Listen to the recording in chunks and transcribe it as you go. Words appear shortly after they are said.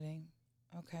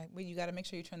Okay. Well, you got to make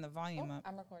sure you turn the volume up.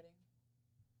 I'm recording.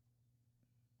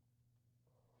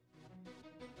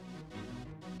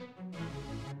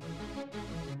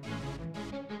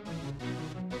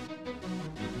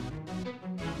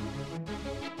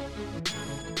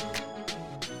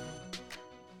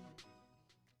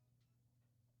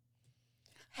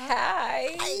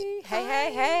 Hi.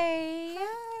 Hey.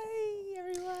 Hi,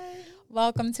 everyone.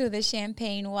 Welcome to the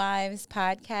Champagne Wives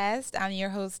podcast. I'm your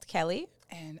host, Kelly.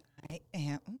 And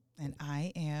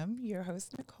I am your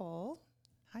host, Nicole.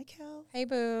 Hi, Kel. Hey,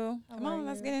 boo. Come on,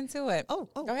 let's get into it. Oh,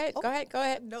 Go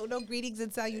ahead. No greetings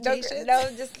and salutations. No,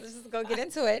 just go get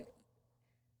into it.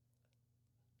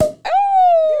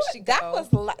 she That go. was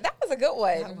a good one.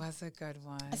 That was a good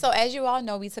one. So as you all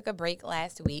know, we took a break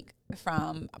last week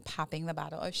from popping the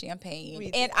bottle of champagne. We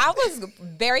And did. I was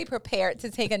very prepared to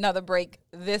take another break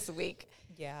this week.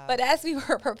 Yeah. But as we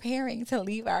were preparing to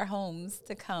leave our homes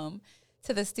to come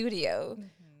to the studio,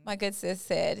 my good sis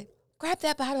said, grab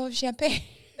that bottle of champagne.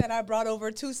 that I brought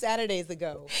over 2 Saturdays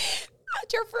ago.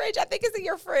 Out your fridge. I think it's in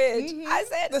your fridge. I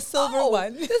said, The silver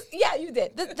one. Yeah, you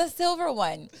did. The silver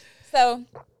one. So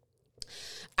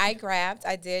I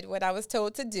did what I was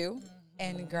told to do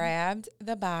and grabbed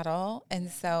the bottle.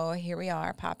 And so here we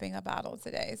are popping a bottle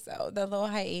today. So the little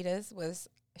hiatus was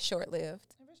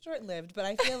short-lived. It was short-lived, but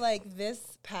I feel like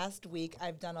this past week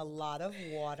I've done a lot of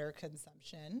water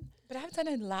consumption. But I've done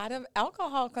a lot of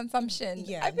alcohol consumption.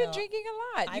 Yeah, I've been no, drinking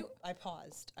a lot. I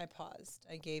paused.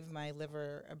 I gave my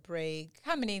liver a break.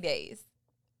 How many days?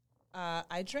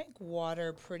 I drank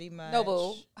water pretty much. No,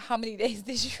 boo. How many days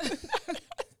did you?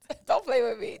 Don't play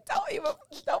with me.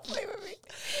 Don't play with me.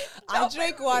 I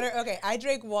drank water. Okay, I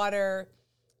drank water.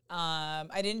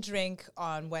 I didn't drink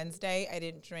on Wednesday. I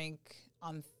didn't drink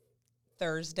on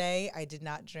Thursday. I did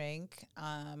not drink.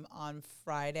 On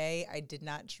Friday, I did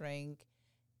not drink.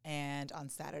 And on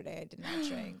Saturday, I did not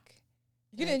drink.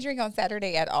 You didn't drink on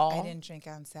Saturday at all? I didn't drink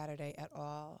on Saturday at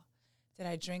all. Did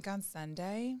I drink on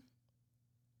Sunday?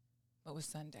 What was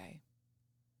Sunday?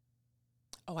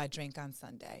 Oh, I drank on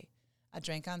Sunday.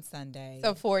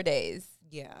 So 4 days.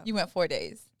 Yeah. You went 4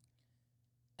 days.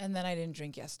 And then I didn't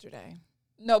drink yesterday.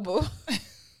 No, boo.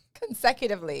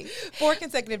 Consecutively. 4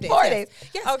 consecutive days. 4 yes. days.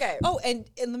 Yes. Okay. Oh, and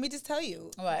let me just tell you.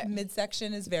 What?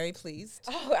 Midsection is very pleased.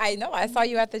 Oh, I know. I saw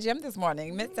you at the gym this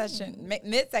morning.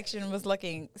 Midsection was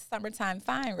looking summertime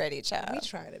fine ready, child. We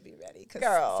try to be ready because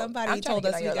Girl, somebody I'm trying told to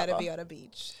get us on we your got to level. be on a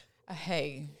beach.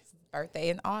 Hey, birthday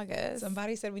in August.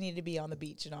 Somebody said we needed to be on the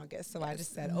beach in August, so I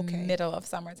just said, okay. Middle of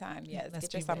summertime. Yes. Let's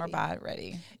Get your be summer ready. bod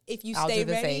ready. If you I'll stay do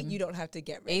the ready, same. you don't have to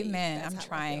get ready. Amen. That's I'm how I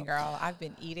trying, feel. girl. I've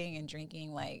been eating and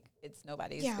drinking like it's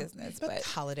nobody's business. But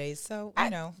holidays, so I-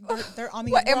 you know they're on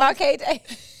the what, MLK Day?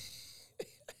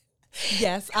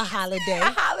 Yes, a holiday.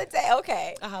 A holiday.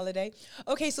 Okay. A holiday.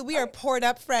 Okay, so we are poured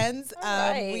up, friends.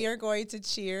 All right. We are going to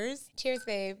cheers. Cheers,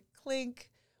 babe. Clink.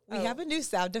 We Oh. have a new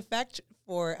sound effect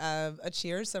for a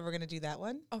cheers, so we're going to do that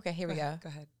one. Okay, here we go. Go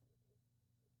ahead.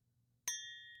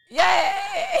 Yay!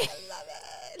 I love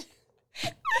it.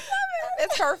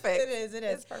 It's perfect. It is.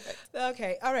 It's perfect.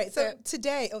 Okay. All right. So Sip.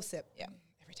 today, sip. Yeah.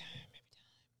 Every time.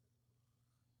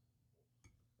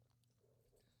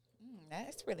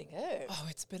 That's really good. Oh,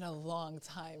 it's been a long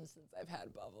time since I've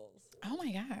had bubbles. Oh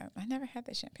my God. I never had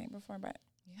this champagne before, but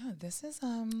Yeah, this is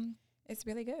it's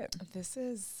really good. this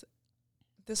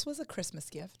was a Christmas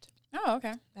gift Oh,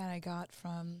 okay. that I got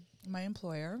from my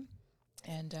employer,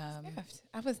 and Gift.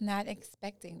 I was not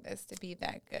expecting this to be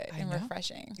that good I and know.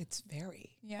 refreshing. it's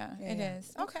very. Yeah, Yeah, it yeah.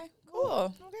 is. Okay,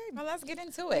 cool. Okay. Well, let's get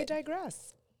into I it.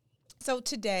 digress. So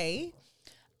today,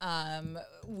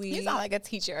 we You sound like a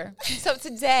teacher. So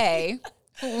today,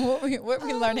 what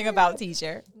we learning about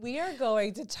teacher? we are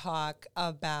going to talk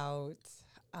about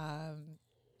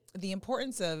the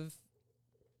importance of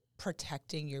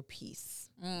protecting your peace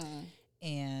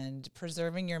and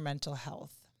preserving your mental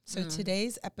health. So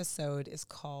today's episode is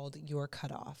called Your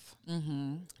Cutoff.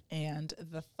 And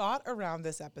the thought around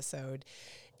this episode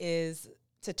is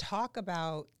to talk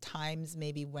about times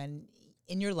maybe when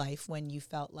in your life when you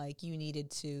felt like you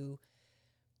needed to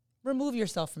remove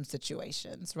yourself from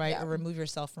situations, right? Yeah. Or remove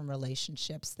yourself from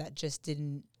relationships that just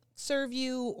didn't serve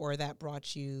you or that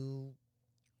brought you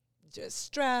just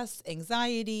stress,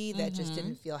 anxiety, that just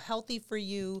didn't feel healthy for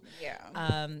you.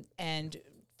 Yeah. And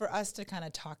for us to kind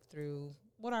of talk through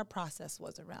what our process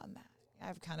was around that.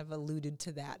 I've kind of alluded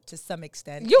to that to some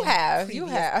extent. You in have,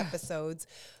 previous episodes.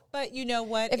 But you know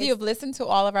what? If you have listened to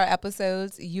all of our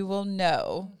episodes, you will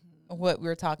know what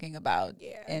we're talking about.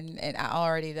 Yeah. And I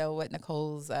already know what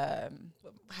Nicole's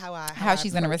how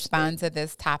she's going to respond to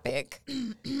this topic.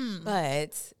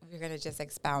 But we're going to just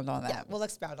expound on that. Yeah, we'll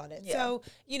expound on it. Yeah. So,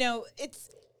 you know, it's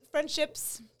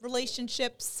friendships,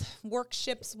 relationships,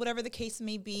 workships, whatever the case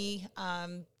may be.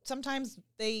 Sometimes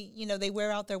they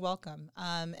wear out their welcome.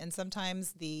 And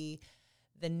sometimes the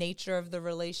nature of the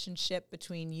relationship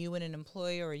between you and an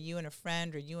employee, or you and a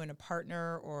friend, or you and a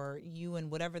partner, or you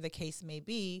and whatever the case may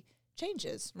be,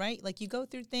 changes, right? Like, you go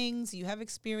through things, you have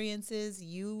experiences,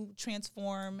 you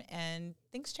transform, and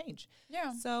things change.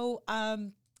 Yeah. So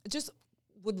just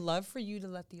would love for you to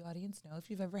let the audience know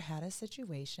if you've ever had a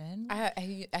situation.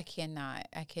 I cannot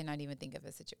even think of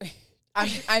a situation.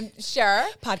 I'm sure.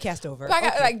 Podcast over.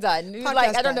 Like done. Podcast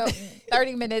like I don't done. know,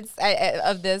 30 minutes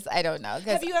of this. I don't know.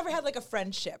 Have you ever had like a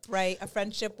friendship, right? A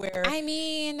friendship where I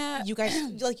mean, you guys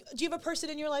like, do you have a person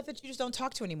in your life that you just don't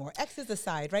talk to anymore? Exes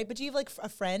aside, right? But do you have like a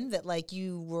friend that like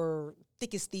you were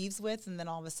thick as thieves with, and then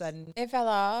all of a sudden it fell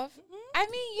off? I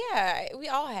mean, yeah, we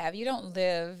all have. You don't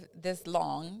live this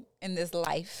long in this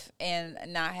life and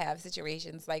not have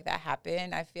situations like that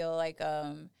happen. I feel like,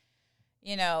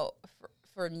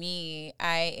 for me,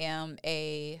 I am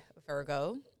a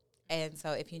Virgo. And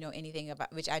so if you know anything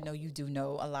about, which I know you do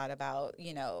know a lot about,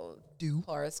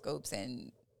 horoscopes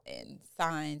and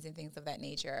signs and things of that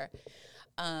nature,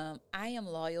 I am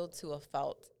loyal to a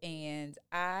fault. And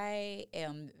I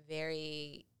am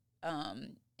very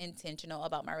intentional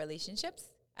about my relationships.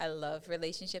 I love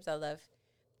relationships. I love,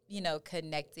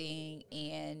 connecting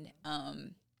and,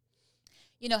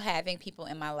 having people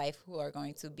in my life who are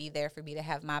going to be there for me, to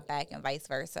have my back, and vice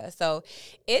versa. So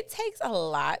it takes a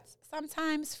lot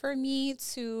sometimes for me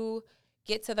to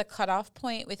get to the cutoff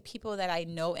point with people that I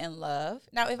know and love.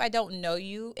 Now, if I don't know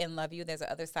you and love you, there's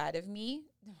the other side of me,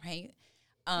 right?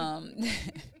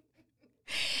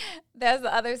 There's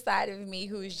the other side of me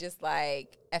who's just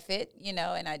like, F it,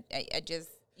 and I just,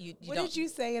 what did you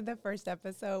say in the first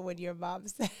episode when your mom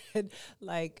said,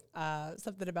 like,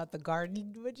 something about the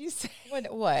garden? What'd you say?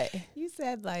 What? You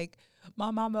said, like,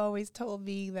 my mom always told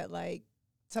me that, like,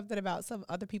 something about some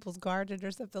other people's garden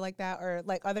or something like that, or,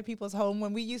 like, other people's home,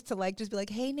 when we used to, like, just be like,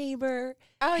 hey, neighbor.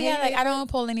 Oh, hey, yeah, like, neighbor. I don't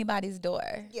pull anybody's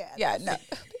door. Yeah. No.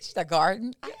 Bitch, the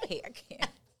garden? I can't.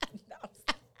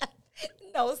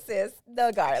 No, sis,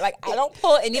 the garden. Like, I don't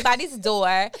pull anybody's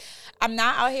door. I'm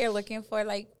not out here looking for,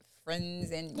 like,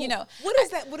 friends and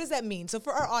what does that mean? So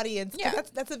for our audience,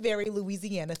 that's a very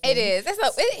Louisiana thing. It is.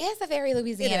 It is a very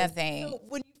Louisiana thing.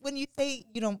 So when you say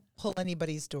you don't pull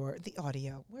anybody's door, the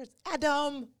audio. Where's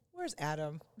Adam?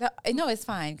 No, it's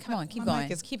fine. Come on, keep going.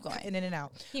 Keep going in and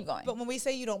out. Keep going. But when we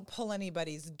say you don't pull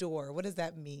anybody's door, what does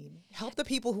that mean? Help the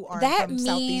people who aren't from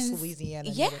Southeast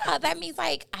Louisiana. Yeah, that means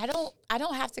like I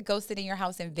don't have to go sit in your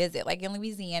house and visit. Like in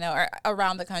Louisiana or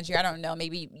around the country, I don't know.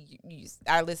 Maybe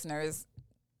our listeners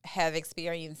have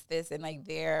experienced this in like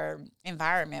their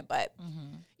environment, but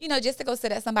just to go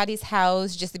sit at somebody's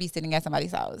house, just to be sitting at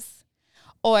somebody's house,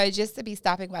 or just to be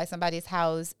stopping by somebody's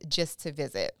house just to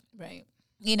visit, right?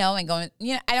 And going,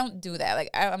 I don't do that. Like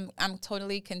I'm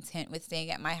totally content with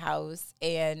staying at my house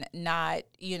and not,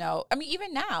 I mean,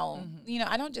 even now,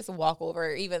 I don't just walk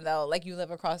over, even though like you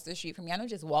live across the street from me. I don't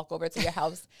just walk over to your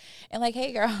house and like,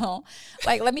 hey girl,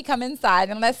 like, let me come inside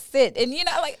and let's sit. And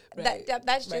like right.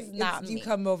 that's just not me. You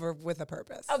come over with a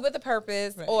purpose. With a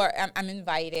purpose, right. Or I'm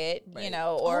invited, right.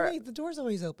 Or the door's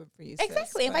always open for you.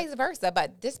 Exactly. And vice versa.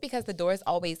 But just because the door is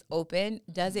always open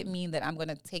doesn't mean that I'm going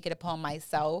to take it upon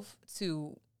myself to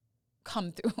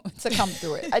come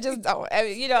through it. I just don't.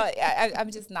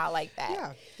 I'm just not like that.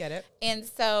 Yeah, get it. And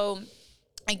so,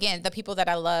 again, the people that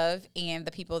I love and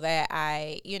the people that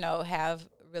I, have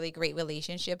really great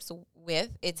relationships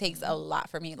with, it takes a lot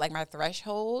for me. Like my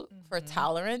threshold for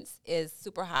tolerance is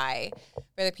super high.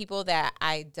 For the people that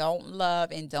I don't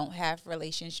love and don't have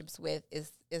relationships with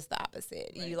is the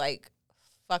opposite. Right. You like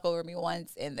fuck over me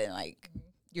once and then like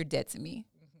you're dead to me.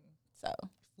 So.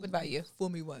 What about you? Fool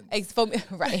me once.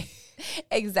 Right.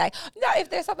 Exactly. Now, if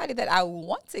there's somebody that I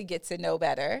want to get to know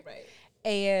better, right.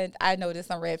 And I notice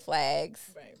some red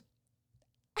flags. Right.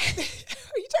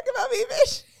 Are you talking about me,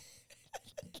 bitch?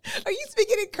 Are you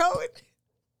speaking in code?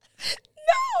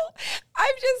 No.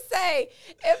 I'm just saying,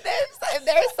 if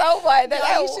there's someone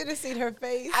that you should have seen her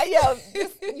face.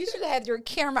 You should have had your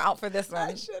camera out for this one.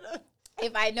 I should have.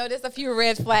 If I notice a few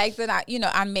red flags, then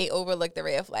I may overlook the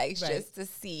red flags right. just to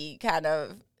see kind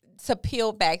of to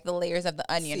peel back the layers of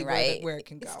the onion, See right? where it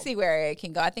can go. See where it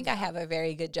can go. I think I have a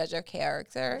very good judge of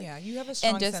character. Yeah, you have a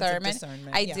strong sense of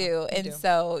discernment. I do. And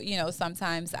so, you know,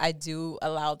 sometimes I do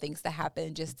allow things to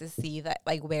happen just to see that,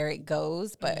 like, where it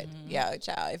goes. But yeah,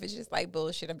 child, if it's just like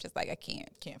bullshit, I'm just like, I can't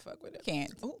fuck with it.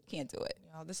 Can't do it.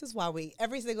 Y'all, this is why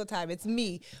every single time it's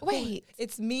me. Wait,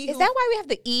 it's me. Is that why we have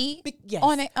the E yes,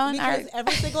 on it? Because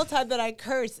every single time that I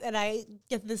curse and I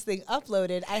get this thing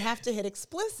uploaded, I have to hit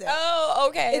explicit. Oh,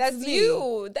 okay. It's That's me.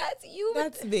 you. That's you.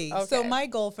 That's me. Okay. So my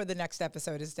goal for the next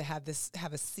episode is to have a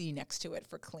C next to it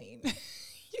for clean. You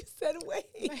said, wait.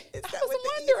 I was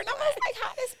wondering. I was like,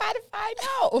 how does Spotify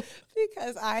know?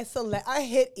 Because I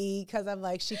hit E because I'm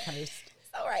like, she cursed.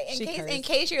 All right. In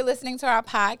case you're listening to our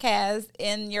podcast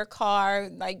in your car,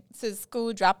 like to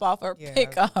school drop off or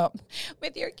pick up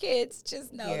with your kids,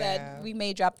 just know that we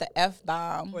may drop the F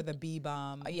bomb or the B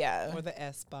bomb, or the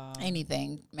S bomb.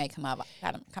 Anything may come out of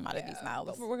these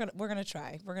mouths. But we're gonna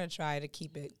try. We're gonna try to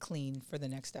keep it clean for the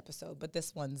next episode. But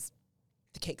this one's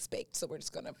the cake's baked, so we're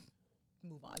just gonna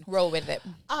move on. Roll with it.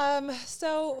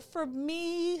 So for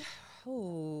me,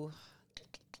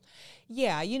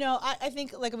 yeah, you know, I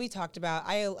think like we talked about,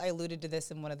 I alluded to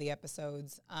this in one of the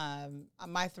episodes.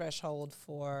 My threshold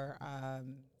for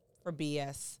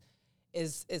BS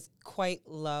is quite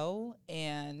low,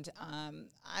 and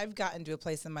I've gotten to a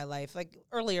place in my life, like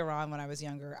earlier on when I was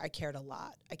younger, I cared a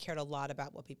lot. I cared a lot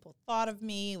about what people thought of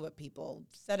me, what people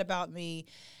said about me,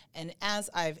 and as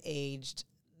I've aged,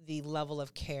 the level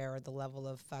of care, the level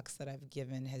of fucks that I've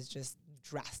given has just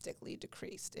drastically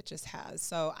decreased. It just has.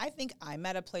 So I think I'm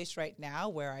at a place right now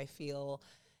where I feel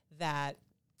that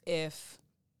if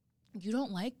you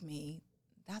don't like me,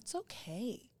 that's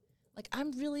okay. Like,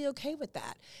 I'm really okay with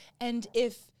that. And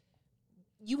if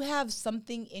you have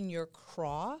something in your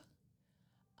craw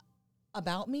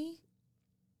about me,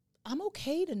 I'm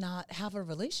okay to not have a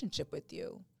relationship with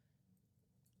you.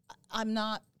 I'm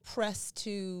not pressed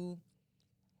to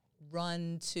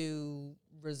run to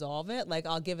resolve it. Like,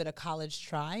 I'll give it a college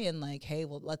try and like, hey,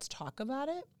 well, let's talk about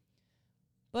it.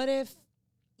 But if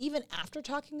even after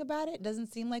talking about it,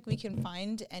 doesn't seem like we can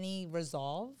find any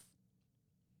resolve,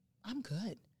 I'm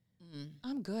good.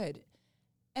 I'm good.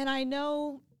 And I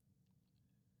know,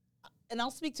 and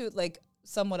I'll speak to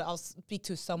somewhat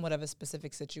of a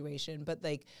specific situation, but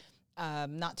like,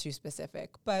 not too specific,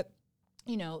 but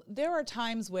you know, there are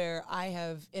times where I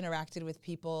have interacted with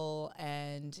people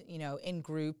and, you know, in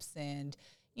groups, and,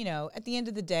 you know, at the end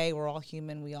of the day, we're all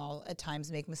human. We all at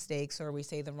times make mistakes or we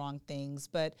say the wrong things.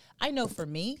 But I know for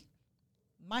me,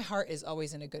 my heart is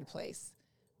always in a good place.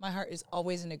 My heart is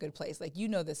always in a good place. Like, you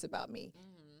know this about me.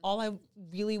 All I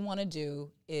really want to do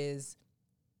is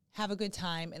have a good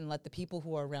time and let the people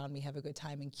who are around me have a good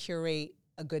time and curate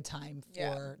a good time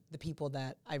for the people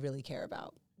that I really care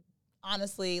about.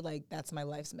 Honestly, like, that's my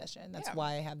life's mission. That's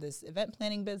why I have this event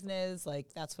planning business.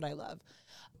 Like, that's what I love.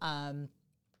 And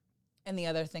the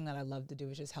other thing that I love to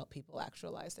do is just help people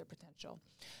actualize their potential.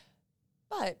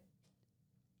 But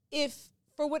if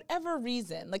for whatever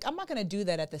reason, like, I'm not going to do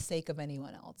that at the sake of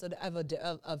anyone else,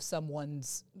 of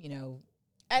someone's, you know,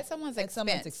 at someone's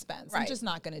expense. Right. I'm just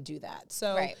not going to do that.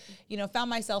 So, you know, found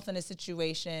myself in a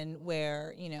situation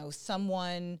where, you know,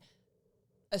 someone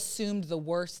assumed the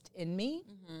worst in me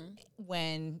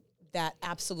when that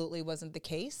absolutely wasn't the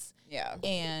case. Yeah.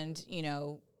 And, you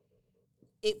know,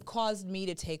 it caused me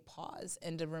to take pause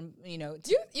and to, you know.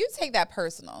 You take that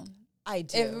personal. I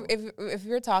do. If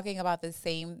you're talking about the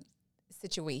same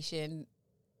situation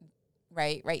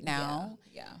right now,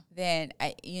 then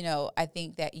I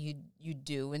think that you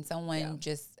do. When someone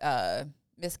just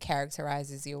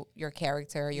mischaracterizes your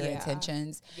character, your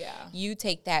intentions, you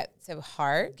take that to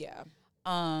heart. Yeah.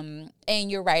 And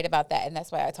you're right about that. And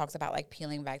that's why I talked about like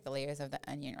peeling back the layers of the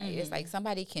onion, right? It's like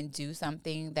somebody can do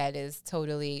something that is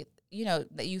totally, you know,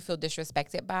 that you feel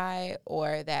disrespected by,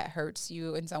 or that hurts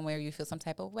you in some way, or you feel some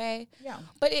type of way. Yeah.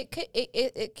 But it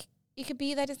could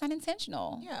be that it's not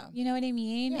intentional. Yeah. You know what I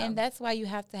mean? Yeah. And that's why you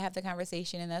have to have the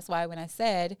conversation. And that's why when I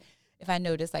said, if I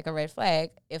notice like a red flag,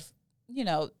 if, you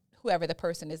know, whoever the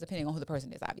person is, depending on who the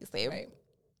person is, obviously, right,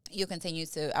 I'll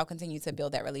continue to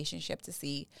build that relationship to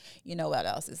see, you know, what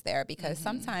else is there. Because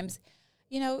sometimes,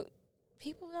 you know,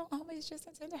 people don't always just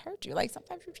intend to hurt you. Like,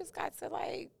 sometimes you just got to,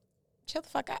 like, chill the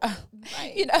fuck out.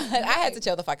 Right. You know, I had to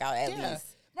chill the fuck out at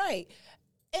least. Right.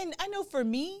 And I know for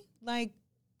me, like,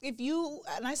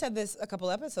 and I said this a couple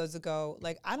episodes ago,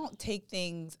 like, I don't take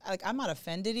things, like, I'm not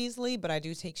offended easily, but I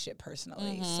do take shit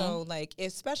personally. So, like,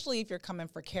 especially if you're coming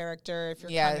for character, if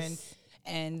you're coming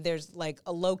and there's like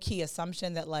a low key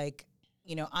assumption that like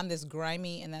you know, I'm this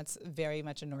grimy, and that's very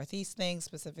much a Northeast thing,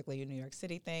 specifically a New York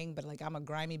City thing. But like, I'm a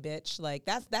grimy bitch. Like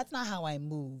that's not how I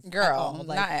move, girl.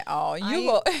 Like, not at all.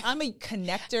 I'm a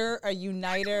connector, a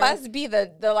uniter. Must be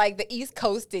the like the East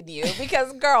Coast in you,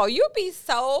 because girl, you be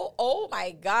so, oh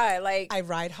my God, like I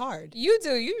ride hard. you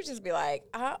do. You just be like,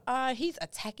 he's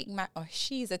attacking my, or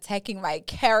she's attacking my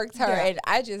character, and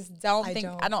I just don't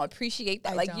I don't appreciate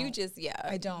that. You just,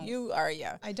 I don't. You are,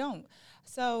 I don't.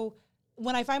 So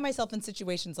when I find myself in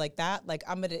situations like that, like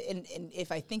I'm gonna, and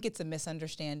if I think it's a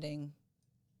misunderstanding,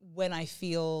 when I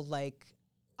feel like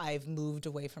I've moved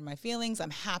away from my feelings,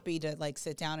 I'm happy to like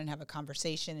sit down and have a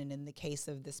conversation. And in the case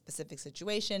of this specific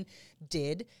situation,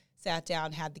 sat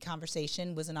down, had the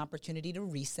conversation, was an opportunity to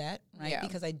reset, right? Yeah.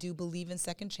 Because I do believe in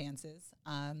second chances,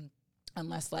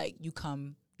 unless like you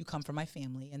come from my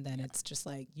family, and then it's just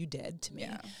like you dead to me.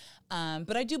 Yeah.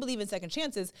 But I do believe in second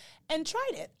chances, and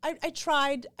tried it. I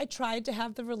tried to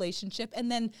have the relationship,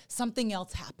 and then something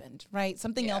else happened, right?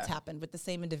 Something else happened with the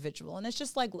same individual. And it's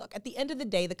just like, look, at the end of the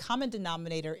day, the common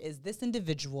denominator is this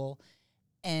individual.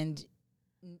 And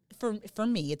for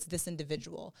me, it's this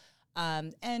individual.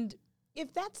 And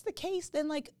if that's the case, then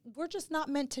like, we're just not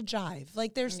meant to jive.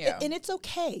 Like and it's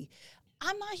okay.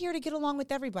 I'm not here to get along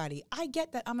with everybody. I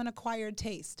get that I'm an acquired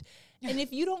taste. And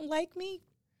if you don't like me,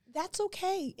 that's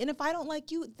okay. And if I don't like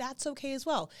you, that's okay as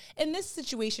well. And this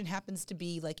situation happens to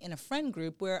be like in a friend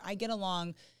group where I get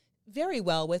along very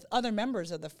well with other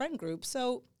members of the friend group.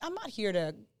 So I'm not here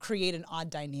to create an odd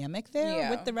dynamic there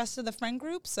with the rest of the friend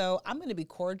group. So I'm going to be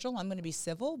cordial. I'm going to be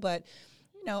civil, but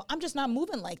you know, I'm just not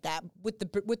moving like that with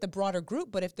the broader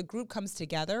group. But if the group comes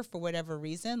together for whatever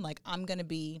reason, like I'm going to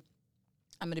be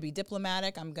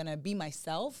diplomatic. I'm going to be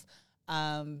myself.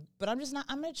 But I'm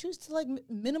going to choose to like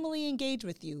minimally engage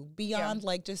with you beyond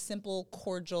like just simple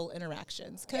cordial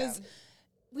interactions, because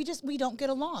we don't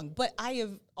get along. But I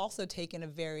have also taken a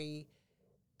very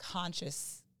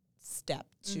conscious step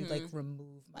to like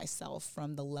remove myself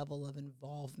from the level of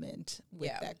involvement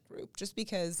with that group, just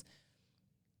because,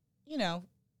 you know,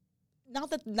 not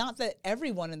that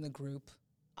everyone in the group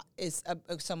is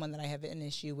someone that I have an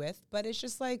issue with, but it's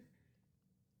just like,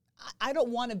 I don't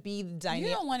want to be the dynamic.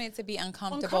 You don't want it to be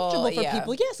uncomfortable for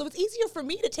people. Yeah, so it's easier for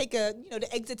me to take to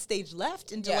exit stage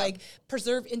left and to like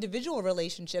preserve individual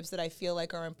relationships that I feel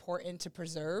like are important to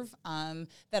preserve,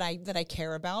 that I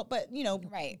care about. But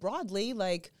broadly,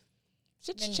 like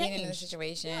shit change in the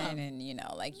situation, and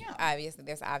obviously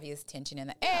there's obvious tension in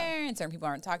the air, and certain people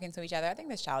aren't talking to each other. I think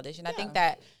that's childish, and I think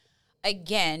that,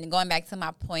 again, going back to my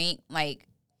point, like,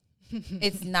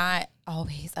 it's not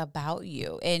always about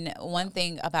you. And one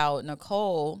thing about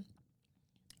Nicole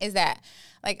is that,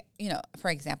 like, for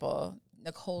example,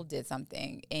 Nicole did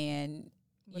something, and,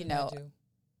 when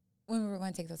we were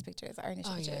going to take those pictures, our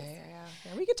initial pictures.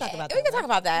 Yeah. We could talk about that. We could talk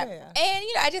about that. Yeah. And,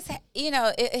 I just,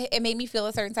 it made me feel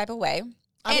a certain type of way.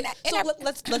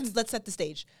 Let's set the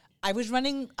stage. I was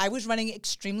running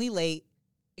extremely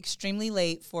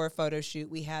late for a photo shoot.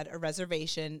 We had a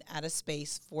reservation at a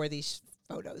space for these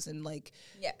photos, and like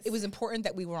it was important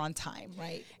that we were on time,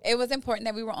 right? It was important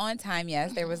that we were on time.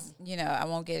 Yes, there was, I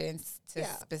won't get into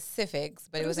specifics,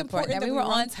 but it was important that we were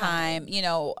on time.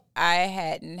 I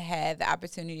hadn't had the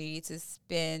opportunity to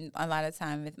spend a lot of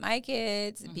time with my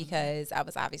kids because I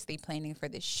was obviously planning for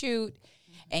the shoot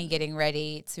and getting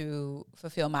ready to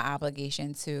fulfill my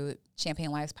obligation to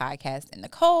Champagne Wives podcast and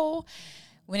Nicole.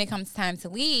 When it comes time to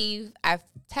leave, I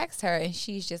text her, and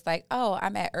she's just like, "Oh,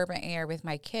 I'm at Urban Air with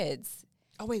my kids."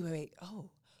 Oh, wait.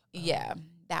 Yeah,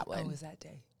 that one. Oh, it was that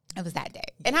day. It was that day.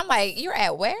 And I'm like, "You're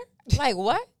at where?" Like,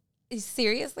 what?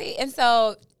 Seriously? And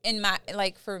so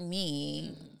for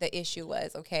me, the issue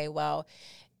was, okay, well,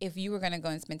 if you were going to go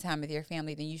and spend time with your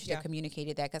family, then you should have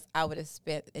communicated that, because I would have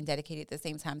spent and dedicated the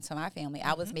same time to my family.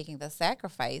 I was making the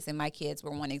sacrifice, and my kids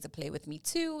were wanting to play with me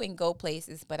too and go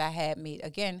places, but I had made,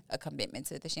 again, a commitment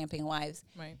to the Champagne Wives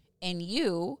and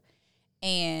you,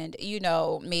 and,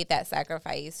 made that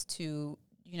sacrifice to,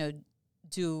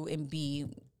 do and be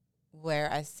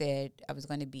where I said I was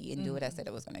going to be and do what I said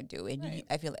I was going to do. And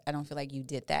I don't feel like you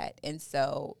did that. And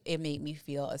so it made me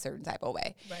feel a certain type of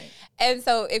way. Right. And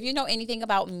so if you know anything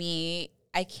about me,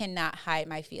 I cannot hide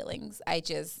my feelings.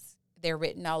 They're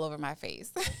written all over my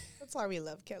face. That's why we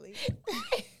love Kelly.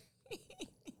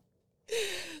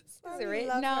 It's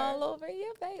written all over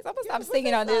your face. I'm going to stop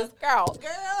singing on this, girl.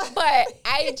 But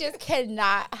I just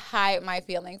cannot hide my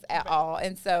feelings at all.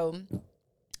 And so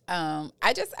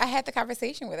I had the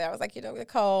conversation with her. I was like,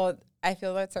 Nicole, I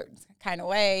feel a certain kind of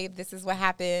way. This is what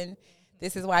happened.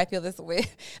 This is why I feel this way.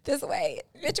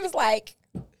 Bitch was like,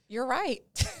 "You're right."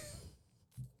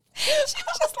 She was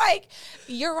just like,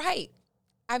 "You're right.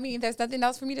 I mean, there's nothing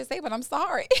else for me to say, but I'm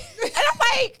sorry. And I'm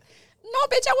like, no,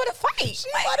 bitch, I want to fight. She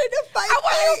wanted to fight. I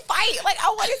wanted to fight. Like, I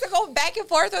wanted to go back and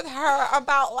forth with her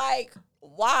about, like,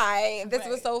 why this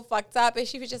was so fucked up. And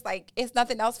she was just like, it's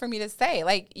nothing else for me to say.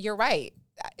 Like, you're right.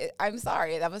 I'm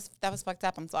sorry. That was fucked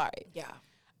up. I'm sorry. Yeah.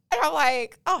 And I'm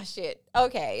like, oh, shit.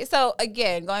 Okay. So,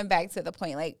 again, going back to the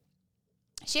point, like,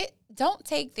 shit, don't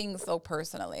take things so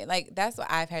personally. Like, that's what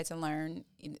I've had to learn,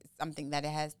 something that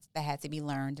had to be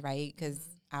learned, right? Because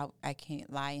I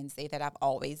can't lie and say that I've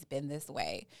always been this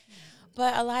way.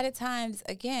 But a lot of times,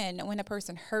 again, when a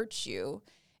person hurts you,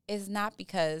 it's not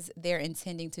because they're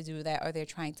intending to do that or they're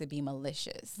trying to be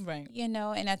malicious. Right. You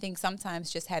know, and I think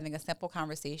sometimes just having a simple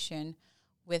conversation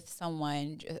with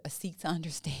someone, a seek to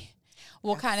understand,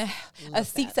 will kind of, a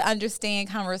seek to understand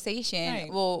conversation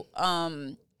will,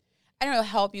 I don't know,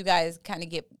 help you guys kind of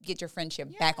get your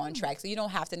friendship back on track. So you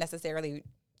don't have to necessarily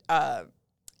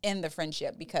end the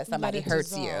friendship because somebody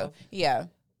hurts you. Yeah.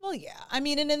 Well, yeah. I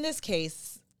mean, and in this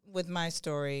case, with my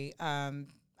story, I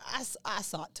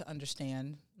sought to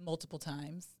understand multiple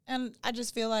times. And I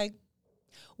just feel like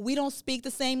we don't speak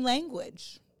the same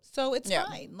language. So it's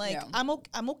fine. Like,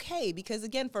 I'm okay because,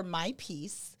 again, for my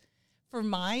peace, for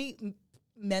my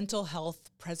mental health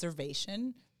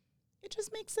preservation, it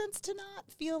just makes sense to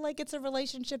not feel like it's a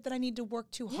relationship that I need to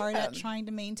work too hard at trying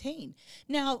to maintain.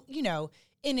 Now, you know,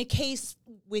 in a case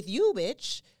with you,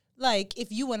 bitch, like,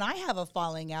 if you and I have a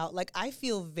falling out, like, I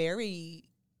feel very,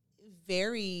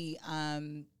 very, I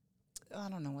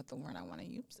don't know what the word I want to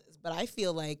use is, but I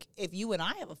feel like if you and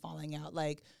I have a falling out,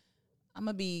 like, I'm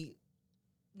going to be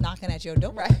knocking at your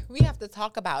door. Right. We have to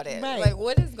talk about it. Right. Like,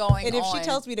 what is going on? And if she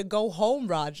tells me to go home,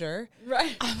 Roger,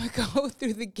 right, I'm going to go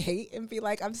through the gate and be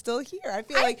like, I'm still here. I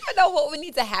feel like, I don't know what would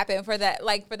need to happen for that,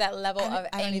 like, for that level of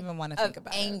I don't even want to think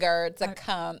about anger to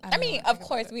come. I mean, of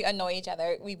course, we annoy each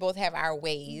other. We both have our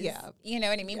ways. Yeah. You know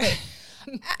what I mean? But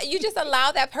you just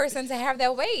allow that person to have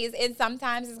their ways. And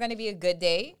sometimes it's going to be a good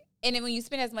day. And then when you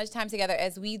spend as much time together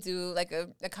as we do, like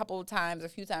a couple of times, a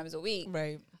few times a week.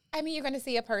 Right. I mean, you're going to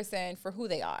see a person for who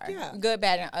they are. Yeah. Good,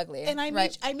 bad, and ugly. And I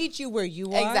meet you where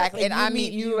you are. Exactly. And I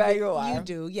meet you where you are. You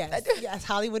do, yes. Yes,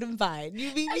 Hollywood and Vine.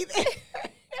 You meet me there.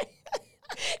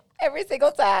 Every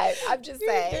single time. I'm just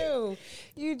saying.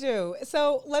 You do.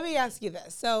 So let me ask you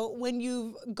this. So when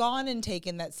you've gone and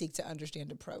taken that seek to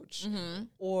understand approach,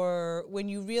 or when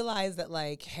you realize that,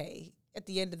 like, hey, at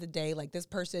the end of the day, like, this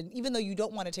person, even though you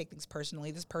don't want to take things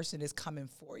personally, this person is coming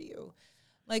for you.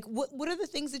 Like, what are the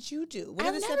things that you do? What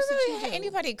are the steps that you do? I've never really had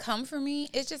anybody come for me.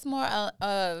 It's just more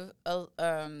of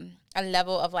a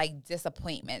level of, like,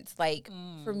 disappointments. Like,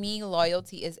 for me,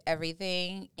 loyalty is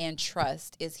everything, and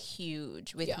trust is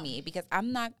huge with me because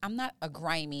I'm not a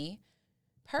grimy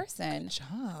person. Good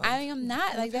job. I am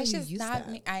not. Like, that's just not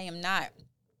me. I am not.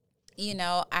 You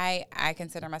know, I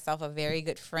consider myself a very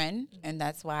good friend, and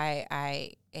that's why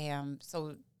I am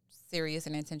so serious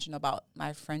and intentional about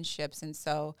my friendships. And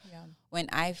so when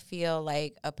I feel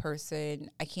like a person,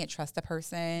 I can't trust a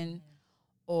person,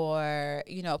 or,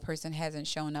 you know, a person hasn't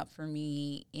shown up for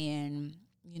me in,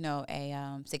 you know,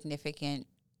 a significant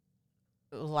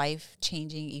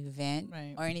life-changing event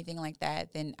or anything like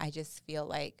that, then I just feel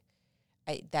like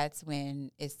that's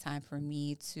when it's time for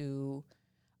me to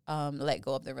let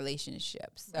go of the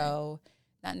relationship. So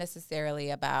not necessarily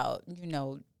about, you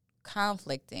know,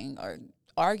 conflicting or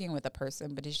arguing with a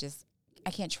person, but it's just,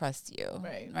 I can't trust you.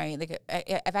 Right. Like,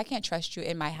 if I can't trust you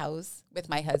in my house with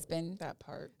my husband. That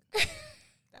part.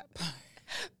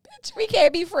 Bitch, we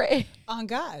can't be friends. On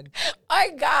God.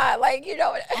 On God. Like, you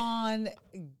know. On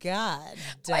God.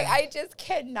 Like, I just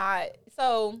cannot.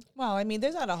 So. Well, I mean,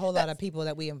 there's not a whole lot of people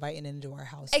that we invite into our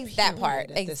house. That part.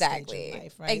 Exactly. This stage in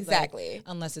life, right? Exactly. Like,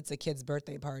 unless it's a kid's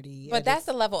birthday party. But that's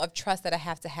the level of trust that I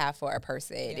have to have for a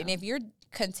person. Yeah. And if you're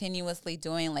continuously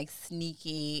doing, like,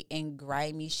 sneaky and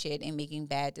grimy shit and making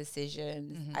bad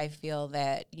decisions, I feel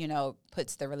that, you know,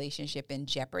 puts the relationship in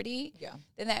jeopardy. Yeah.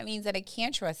 Then that means that I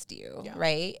can't trust you,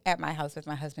 right? At my house with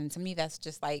my husband. To me, that's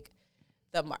just like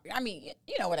the mark. I mean,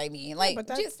 you know what I mean? Like, but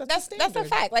that's a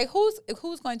fact. Like,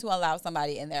 who's going to allow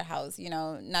somebody in their house, you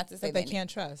know, not to say that they can't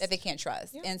trust. That they can't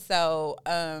trust. Yeah. And so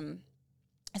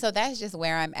so that's just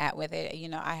where I'm at with it. You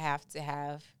know, I have to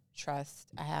have trust.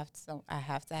 I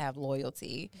have to have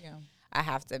loyalty. Yeah. I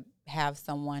have to have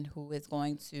someone who is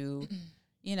going to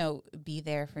you know, be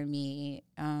there for me,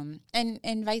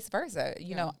 and vice versa.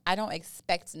 You know, I don't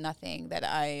expect nothing that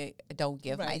I don't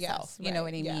give myself. You know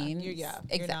what I mean?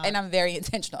 And I'm very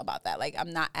intentional about that. Like,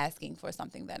 I'm not asking for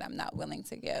something that I'm not willing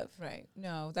to give. Right.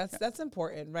 No, that's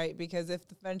important, right? Because if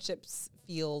the friendships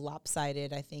feel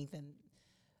lopsided, I think then,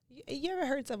 you ever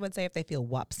heard someone say if they feel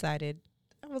wopsided?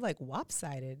 was like,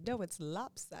 lopsided. No, it's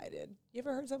lopsided. You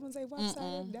ever heard someone say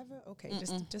lopsided? Never? Okay,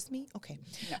 just me? Okay.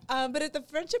 No. But if the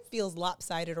friendship feels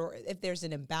lopsided or if there's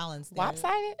an imbalance there.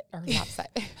 Lopsided or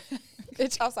lopsided?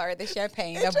 I'm sorry, the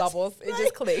champagne, the bubbles, it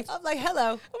just clicked. I'm like,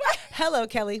 hello. Hello,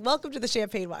 Kelly. Welcome to the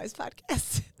Champagne Wives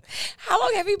podcast. How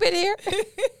long have you been here?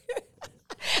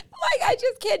 Like, I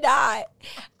just cannot.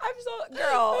 I'm so,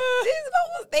 girl, these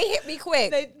bubbles, they hit me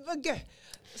quick.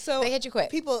 So they hit you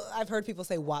quick. I've heard people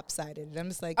say wopsided, and I'm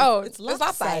just like, it's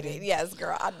lopsided. Yes,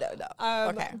 girl, I know.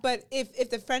 Okay. But if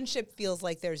the friendship feels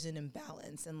like there's an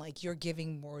imbalance and like you're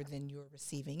giving more than you're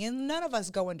receiving, and none of us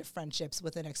go into friendships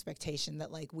with an expectation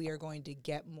that like we are going to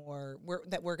get more, with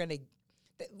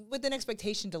an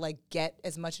expectation to like get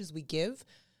as much as we give,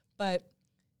 but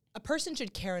a person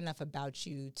should care enough about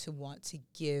you to want to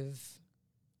give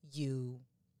you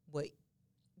what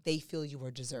they feel you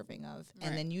are deserving of. Right.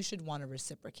 And then you should want to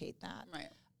reciprocate that. Right.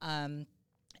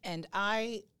 And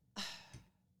I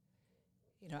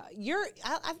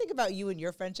think about you and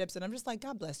your friendships, and I'm just like,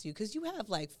 God bless you, because you have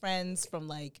like friends from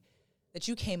like that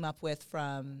you came up with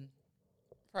from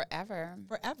forever,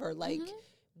 like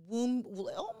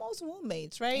almost womb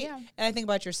mates, right? Yeah. And I think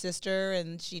about your sister,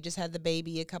 and she just had the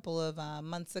baby a couple of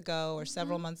months ago or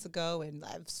several months ago, and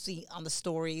I've seen on the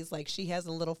stories like she has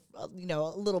a little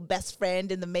best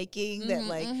friend in the making that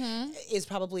like is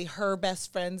probably her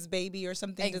best friend's baby or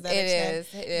something to that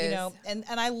extent. It is. You know, and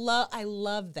I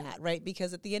love that, right?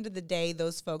 Because at the end of the day,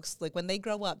 those folks, like when they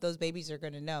grow up, those babies are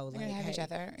going to know they're like gonna have each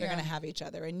other. They're going to have each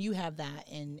other, and you have that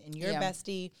in your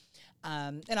bestie.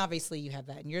 And obviously you have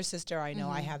that in your sister. I know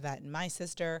I have that in my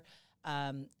sister.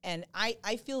 And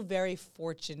I feel very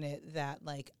fortunate that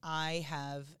like I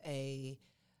have a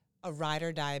ride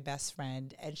or die best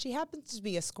friend, and she happens to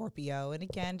be a Scorpio. And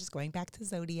again, just going back to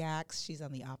zodiacs, she's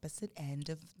on the opposite end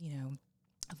of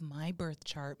my birth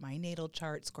chart, my natal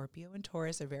chart. Scorpio and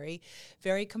Taurus are very,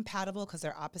 very compatible because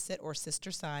they're opposite or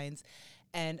sister signs.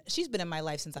 And she's been in my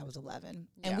life since I was 11.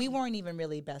 And we weren't even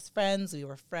really best friends. We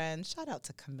were friends. Shout out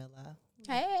to Camilla.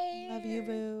 Hey. Love you,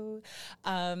 boo.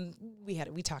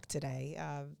 We talked today.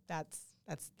 That's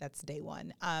day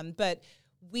one. But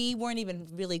we weren't even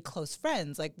really close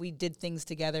friends. Like, we did things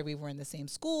together. We were in the same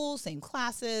school, same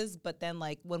classes. But then,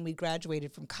 like, when we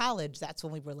graduated from college, that's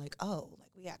when we were like, oh, like,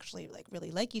 we actually, like,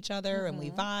 really like each other, and we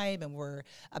vibe, and we're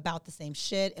about the same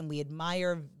shit, and we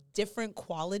admire different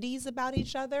qualities about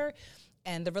each other.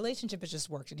 And the relationship has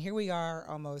just worked. And here we are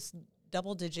almost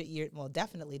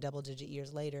definitely double-digit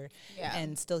years later,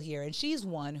 and still here. And she's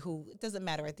one who, it doesn't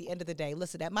matter at the end of the day.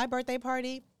 Listen, at my birthday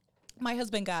party, my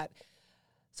husband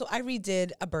so I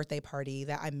redid a birthday party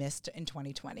that I missed in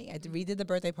 2020. I redid the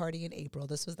birthday party in April.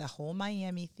 This was the whole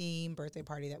Miami theme birthday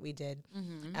party that we did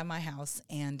at my house.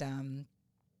 And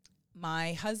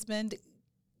my husband,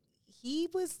 we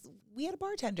had a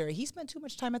bartender. He spent too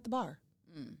much time at the bar.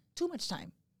 Too much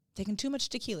time. Taking too much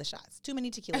tequila shots, too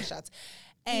many tequila shots.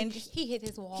 And he hit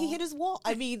his wall. He hit his wall.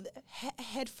 I mean,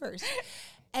 head first.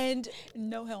 And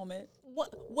no helmet.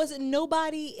 Was it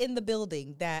nobody in the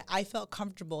building that I felt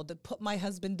comfortable to put my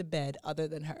husband to bed other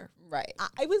than her? Right.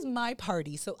 It was my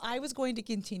party, so I was going to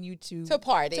continue to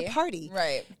party.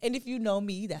 Right. And if you know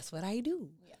me, that's what I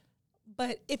do. Yeah.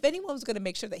 But if anyone was going to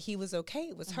make sure that he was okay,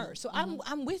 it was her. So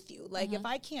I'm with you. Like, if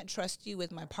I can't trust you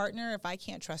with my partner, if I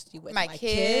can't trust you with my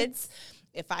kids,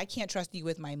 if I can't trust you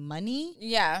with my money,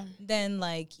 then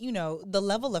like, the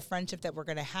level of friendship that we're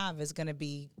going to have is going to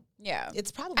be,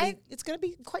 it's going to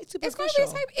be quite superficial.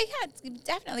 It's going to be,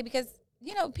 definitely, because,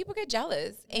 people get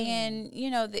jealous and,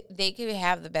 they could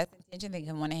have the best intention. They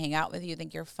can want to hang out with you,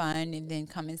 think you're fun, and then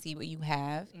come and see what you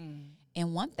have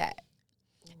and want that.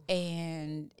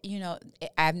 And,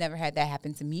 I've never had that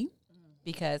happen to me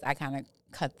because I kind of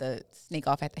cut the snake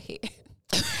off at the head.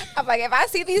 I'm like, if I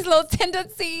see these little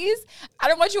tendencies, I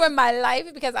don't want you in my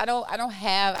life, because I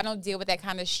don't deal with that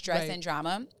kind of stress and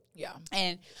drama. Yeah.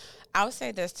 And I'll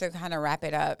say this to kind of wrap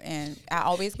it up, and I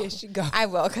always here she go. I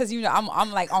will, because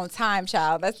I'm like on time,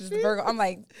 child. That's just Virgo. I'm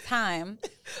like time,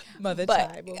 mother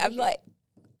but time. I'm like,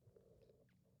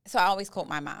 so I always quote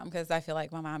my mom, because I feel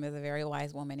like my mom is a very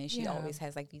wise woman, and she always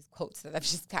has like these quotes that I've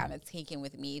just kind of taken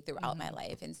with me throughout my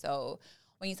life. And so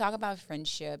when you talk about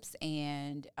friendships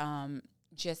and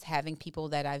just having people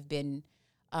that I've been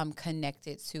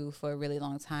connected to for a really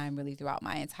long time, really throughout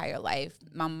my entire life,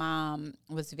 my mom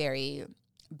was very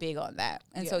big on that.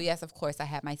 And so, yes, of course, I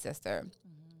had my sister.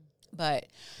 But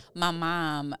my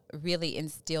mom really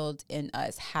instilled in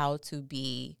us how to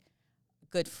be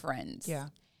good friends. Yeah.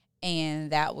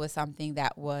 And that was something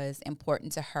that was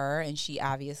important to her. And she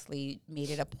obviously made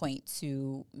it a point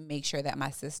to make sure that my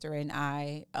sister and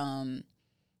I,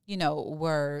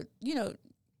 were,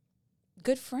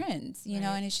 good friends, you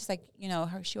know, and it's just like, you know,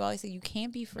 she always said, you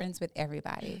can't be friends with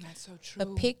everybody. That's so true.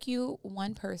 But pick you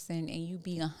one person and you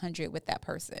be 100 with that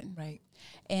person. Right.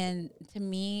 And to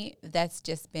me, that's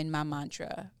just been my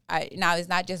mantra. Now, it's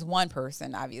not just one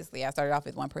person, obviously. I started off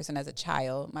with one person as a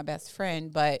child, my best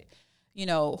friend. But, you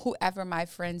know, whoever my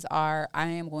friends are, I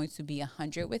am going to be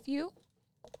 100 with you.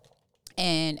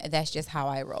 And that's just how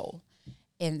I roll.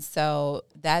 And so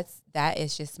that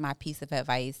is just my piece of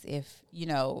advice. If, you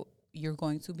know, you're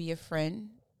going to be a friend,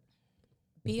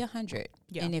 be 100.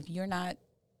 Yeah. And if you're not,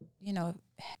 you know,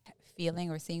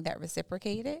 feeling or seeing that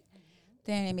reciprocated,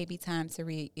 then it may be time to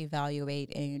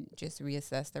reevaluate and just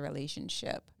reassess the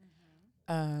relationship.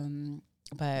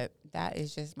 But that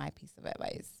is just my piece of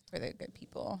advice for the good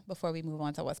people. Before we move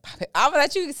on to what's popping, I'm going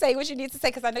to let you say what you need to say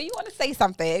because I know you want to say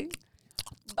something.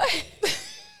 But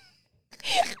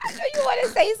I know you want to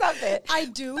say something. I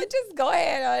do. But just go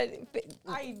ahead.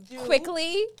 I do.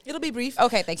 Quickly. It'll be brief.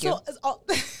 Okay, thank you.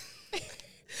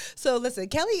 So listen,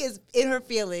 Kelly is in her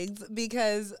feelings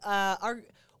because our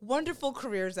wonderful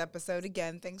careers episode,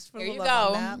 again, thanks for the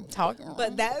love on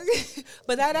that.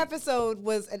 But that episode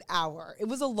was an hour. It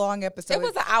was a long episode. It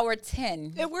was an hour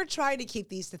 10. And we're trying to keep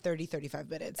these to 30,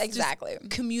 35 minutes. Exactly. Just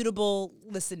commutable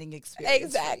listening experience.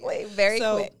 Exactly. Very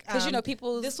quick. Because, you know,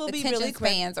 people's attention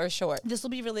spans are short. This will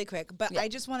be really quick. But I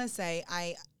just want to say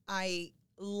I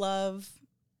love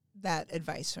that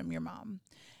advice from your mom.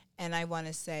 And I want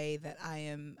to say that I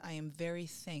am very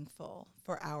thankful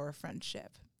for our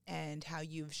friendship and how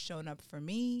you've shown up for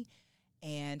me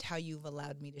and how you've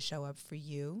allowed me to show up for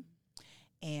you.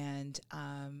 And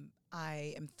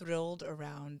I am thrilled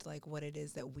around like what it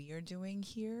is that we are doing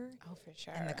here. Oh, for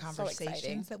sure. And the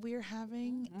conversations that we are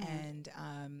having. And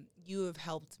you have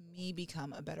helped me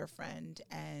become a better friend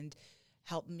and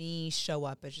help me show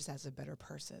up as a better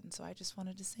person. So I just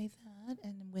wanted to say that.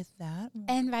 And with that.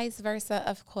 And vice versa,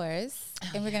 of course.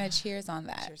 And we're going to cheers on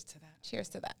that. Cheers to that. Cheers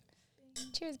to that.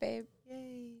 Cheers, babe.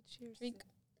 Yay. Cheers. Drink.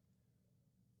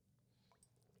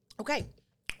 Okay.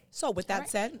 So with that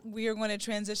said, we are going to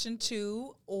transition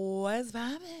to what's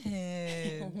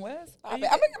poppin'. What's poppin'?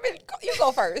 You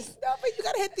go first. No, but you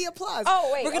got to hit the applause.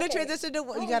 Oh, wait. We're going to transition to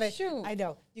what you got to. Shoot. I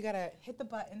know. You got to hit the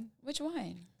button. Which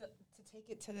one? To take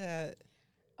it to the.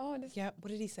 Oh, yeah. What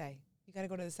did he say? You got to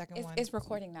go to the second one. It's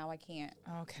recording now. I can't.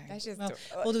 Okay. That's just.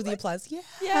 We'll do the applause. Yeah.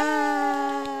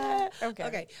 Yeah.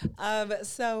 Okay.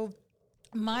 So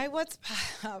my what's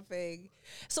popping.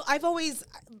 So I always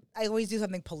do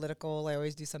something political. I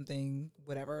always do something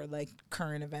whatever, like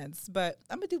current events. But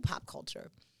I'm gonna do pop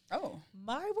culture. Oh.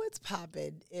 My what's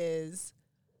popping is,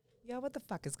 what the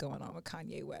fuck is going on with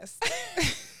Kanye West?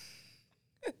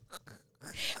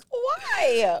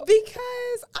 Why?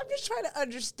 Because I'm just trying to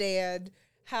understand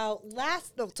how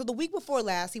so the week before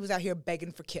last, he was out here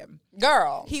begging for Kim.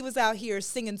 Girl. He was out here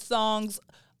singing songs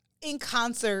in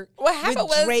concert what happened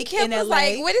with Drake Kim in LA. Was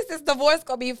like, when is this divorce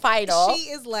going to be final? She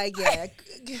is like,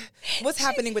 what's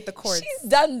happening with the courts? She's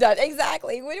done.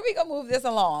 Exactly. When are we going to move this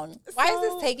along? Why is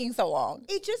this taking so long?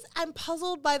 I'm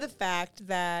puzzled by the fact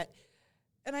that,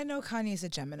 and I know Kanye's a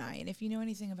Gemini, and if you know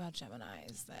anything about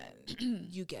Geminis, then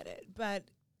you get it. But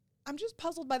I'm just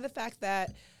puzzled by the fact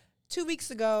that 2 weeks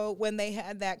ago when they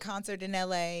had that concert in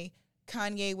LA,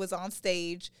 Kanye was on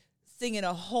stage singing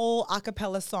a whole a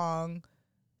cappella song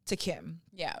to Kim.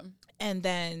 Yeah. And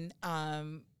then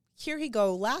here he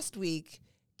go last week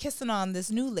kissing on this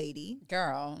new lady.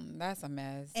 Girl, that's a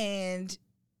mess. And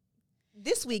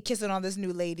this week kissing on this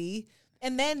new lady.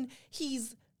 And then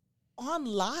he's on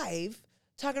live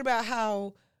talking about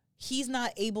how he's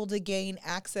not able to gain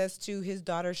access to his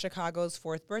daughter Chicago's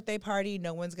 4th birthday party.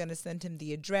 No one's going to send him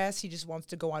the address. He just wants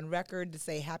to go on record to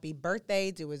say happy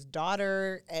birthday to his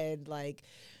daughter. And like,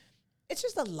 it's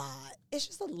just a lot. It's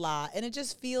just a lot. And it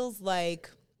just feels like,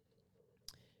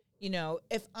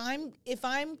 if I'm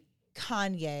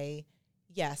Kanye,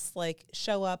 yes, like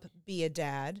show up, be a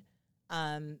dad,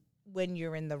 when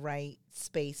you're in the right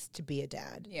space to be a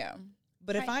dad. Yeah.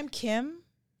 But if I'm Kim,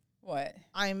 what?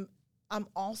 I'm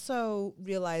also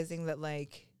realizing that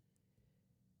like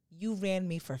you ran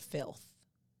me for filth.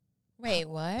 Wait,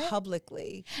 what?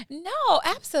 Publicly. No,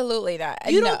 absolutely not.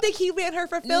 You don't think he ran her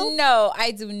for filth? No, I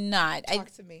do not.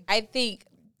 Talk to me. I think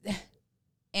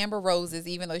Amber Roses,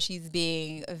 even though she's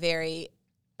being very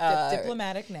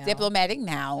diplomatic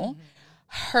now,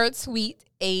 her tweet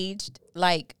aged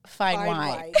like fine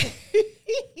wine.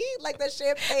 Like the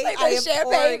champagne. Like the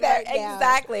champagne right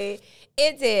exactly.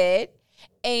 It did.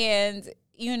 And,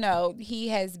 he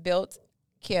has built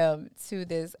Kim to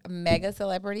this mega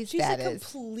celebrity She's status.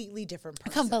 a completely different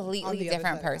person. Completely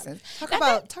different person.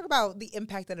 Talk about the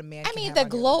impact that a man can have the on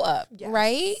glow your life. up, Yes,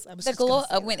 right? I was The just glow gonna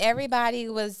say up when that. everybody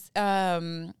was,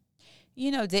 didn't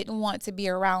want to be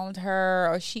around her,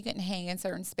 or she couldn't hang in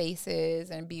certain spaces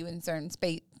and be in certain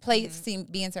be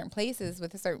in certain places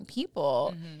with certain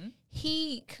people.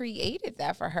 He created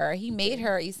that for her. He made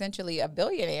her essentially a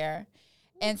billionaire.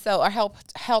 And so, or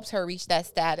helped her reach that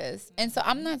status. And so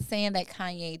I'm not saying that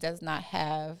Kanye does not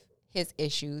have his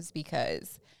issues,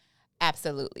 because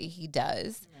absolutely he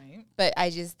does. Right. But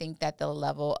I just think that the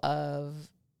level of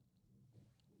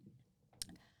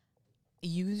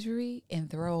usury and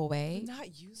throwaway.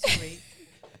 Not usury.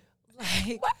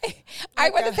 Like,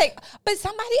 I want to say, but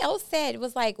somebody else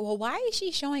was like, well, why is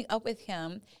she showing up with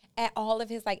him at all of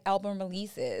his like album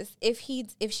releases if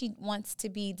she wants to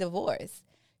be divorced?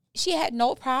 She had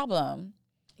no problem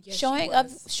showing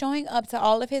up to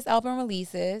all of his album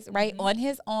releases, right? On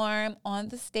his arm, on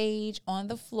the stage, on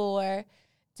the floor,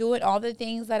 doing all the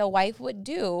things that a wife would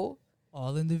do.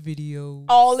 All in the video.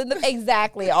 All in the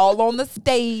exactly, all on the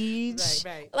stage.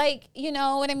 Right. Like, you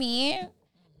know what I mean?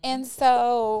 And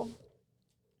so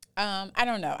I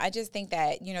don't know. I just think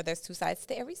that, there's two sides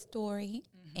to every story,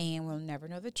 and we'll never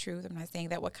know the truth. I'm not saying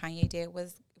that what Kanye did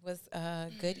was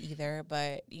good either,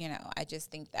 but I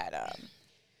just think that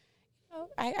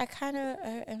I kind of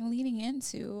am leaning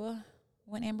into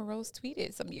when Amber Rose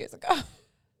tweeted some years ago.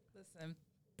 Listen,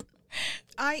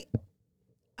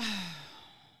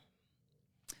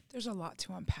 there's a lot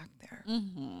to unpack there,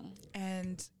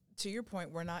 and to your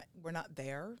point, we're not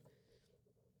there.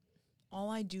 All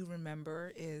I do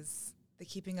remember is the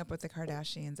Keeping Up with the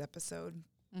Kardashians episode.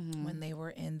 When they were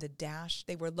in the Dash,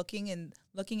 they were looking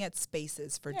at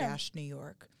spaces for Dash New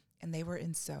York, and they were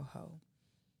in Soho,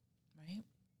 right?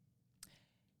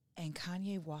 And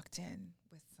Kanye walked in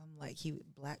with some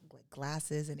black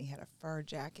glasses, and he had a fur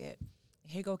jacket.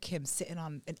 Here go Kim sitting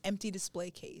on an empty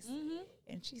display case,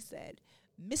 and she said,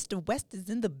 "Mr. West is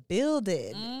in the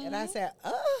building," and I said,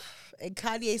 "Oh," and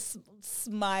Kanye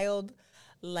smiled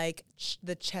like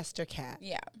the Chester cat.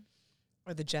 Yeah.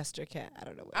 Or the Jester cat. I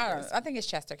don't know what I it don't is. know. I think it's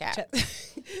Chester Cat.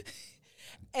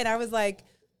 And I was like,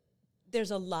 there's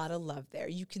a lot of love there.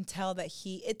 You can tell that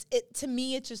to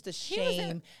me, it's just a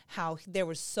shame how there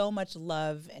was so much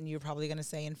love, and you're probably going to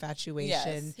say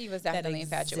infatuation. Yes, he was definitely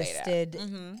infatuated.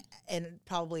 And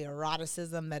probably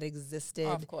eroticism that existed.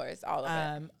 Of course, all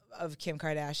of it. Of Kim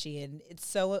Kardashian. It's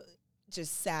so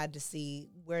just sad to see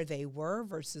where they were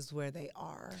versus where they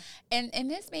are. And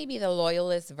this may be the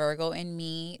loyalist Virgo in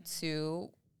me too.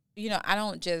 I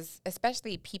don't just,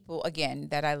 especially people, again,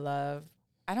 that I love,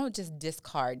 I don't just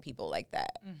discard people like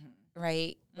that,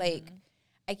 right? Like,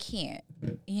 I can't,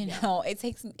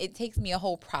 it takes me a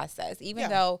whole process, even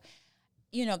though,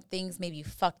 things may be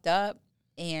fucked up,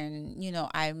 and,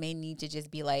 I may need to just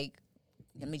be like,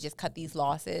 let me just cut these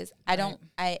losses. I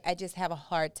just have a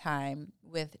hard time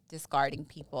with discarding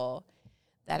people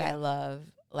that I love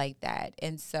like that.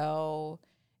 And so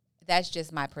that's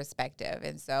just my perspective.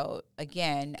 And so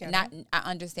again, I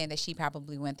understand that she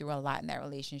probably went through a lot in that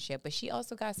relationship, but she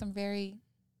also got some very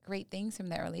great things from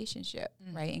that relationship,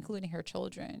 right? Including her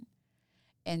children.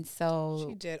 And so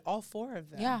she did, all 4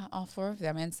 of them. Yeah, all 4 of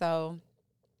them. And so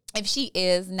if she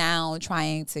is now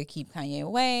trying to keep Kanye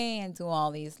away and do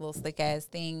all these little slick ass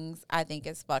things, I think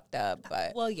it's fucked up.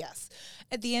 But well, yes.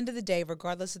 At the end of the day,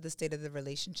 regardless of the state of the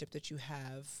relationship that you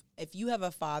have, if you have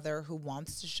a father who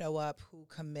wants to show up, who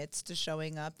commits to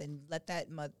showing up, then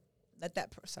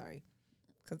sorry,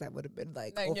 because that would have been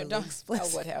like overly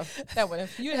explicit. That would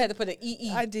have. You had to put an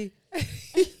EE. I do.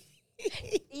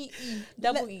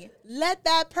 Double E. Let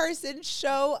that person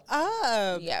show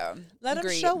up. Yeah. Let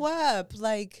them show up.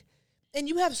 And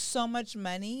you have so much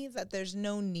money that there's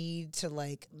no need to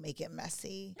make it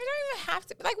messy. You don't even have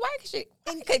to. Why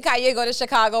could Kanye go to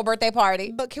Chicago birthday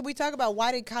party? But can we talk about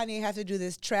why did Kanye have to do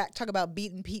this track? Talk about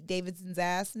beating Pete Davidson's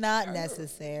ass? Not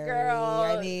necessary. Girl.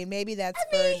 I mean, maybe that's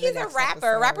he's a rapper.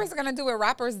 Episode. Rappers are going to do what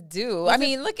rappers do.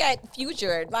 Look at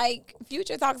Future.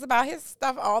 Future talks about his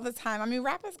stuff all the time.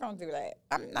 Rappers going to do that.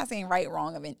 I'm not saying right,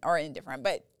 wrong, or indifferent,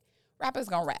 but rappers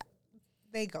going to rap.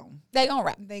 They gon'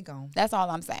 rap. They gon'. That's all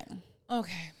I'm saying.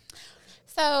 Okay.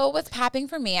 So what's popping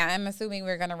for me? I'm assuming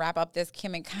we're going to wrap up this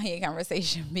Kim and Kanye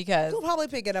conversation because we'll probably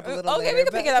pick it up a little later. Okay, we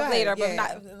can pick it up later, but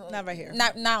not right here.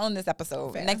 Not on this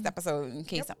episode. Fair. Next episode, in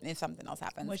case if something else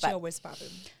happens. What's your what's popping?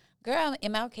 Girl,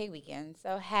 MLK weekend.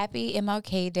 So happy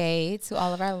MLK Day to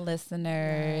all of our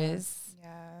listeners.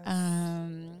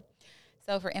 Yes.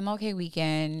 So for MLK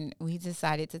weekend, we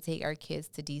decided to take our kids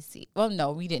to DC. Well,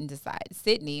 no, we didn't decide.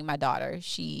 Sydney, my daughter,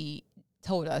 she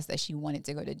told us that she wanted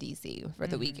to go to DC for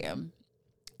the weekend.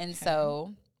 And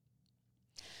so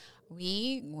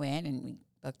we went and we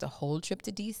booked a whole trip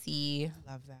to DC.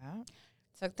 Love that.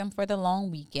 Took them for the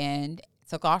long weekend.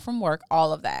 Took off from work,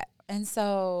 all of that. And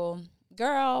so,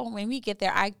 girl, when we get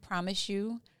there, I promise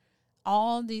you,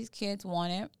 all these kids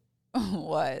wanted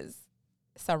was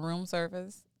some room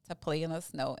service to play in the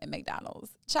snow at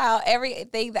McDonald's. Child,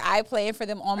 everything that I planned for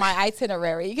them on my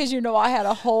itinerary, because you know I had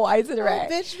a whole itinerary. Oh,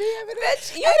 bitch,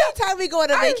 anytime we go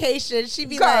on a vacation, she'd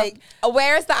be like,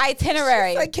 "Where's the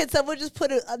itinerary?" Like, can someone just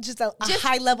put a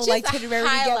high level itinerary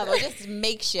high together? level, just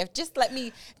makeshift. Just let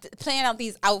me plan out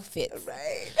these outfits.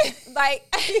 Right.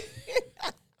 Like,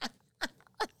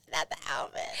 not the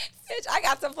outfit. Bitch, I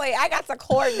got to play. I got to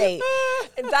coordinate.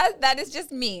 That is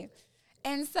just me.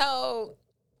 And so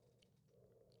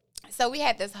we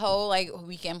had this whole like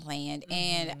weekend planned,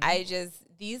 and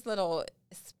these little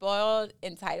spoiled,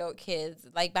 entitled kids,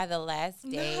 like by the last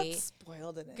day, Not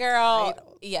spoiled and girl,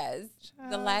 entitled. yes,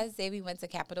 the last day we went to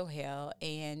Capitol Hill,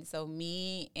 and so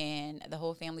me and the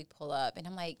whole family pull up, and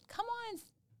I'm like, "Come on,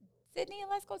 Sydney,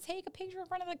 let's go take a picture in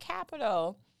front of the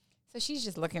Capitol." So she's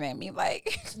just looking at me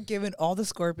like, giving all the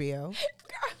Scorpio.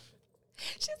 Girl.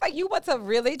 She's like, "You want to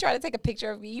really try to take a picture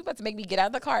of me? You want to make me get out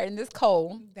of the car in this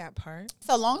cold?" That part.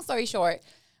 So long story short,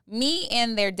 me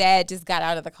and their dad just got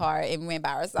out of the car and went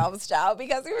by ourselves, child,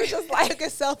 because we were just like, took a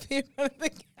selfie in front of the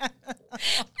camera.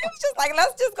 It was just like,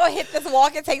 let's just go hit this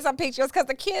walk and take some pictures, because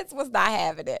the kids was not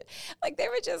having it. Like, they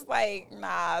were just like,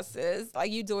 "Nah, sis,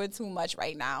 like, you doing too much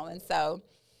right now." And so,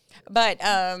 but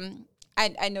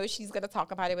I know she's going to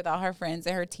talk about it with all her friends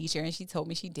and her teacher, and she told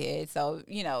me she did. So,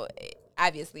 you know,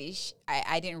 obviously,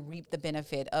 I didn't reap the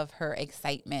benefit of her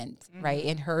excitement, right,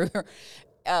 and her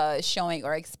showing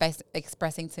or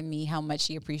expressing to me how much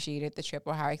she appreciated the trip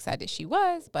or how excited she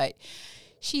was. But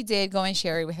she did go and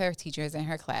share it with her teachers in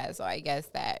her class. So I guess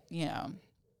that, you know,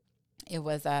 it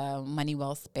was money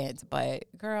well spent. But,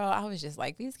 girl, I was just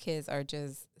like, these kids are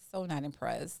just so not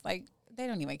impressed. Like, they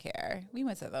don't even care. We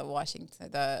went to the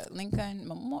Lincoln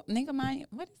Monument.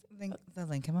 What is it? The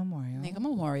Lincoln Memorial. Lincoln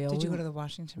Memorial. Did you go to the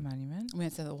Washington Monument? We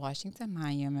went to the Washington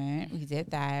Monument. We did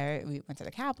that. We went to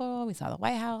the Capitol. We saw the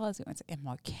White House. We went to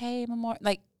MLK Memorial.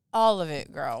 Like, all of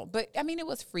it, girl. But, I mean, it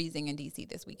was freezing in D.C.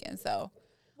 this weekend, so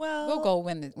we'll go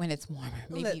when it's warmer.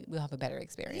 Maybe we'll have a better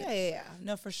experience. Yeah.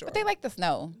 No, for sure. But they like the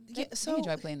snow. Yeah, they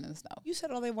enjoy playing in the snow. You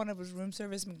said all they wanted was room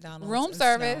service, McDonald's, Room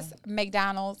service, snow.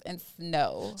 McDonald's, and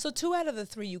snow. So 2 out of the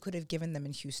 3 you could have given them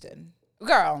in Houston.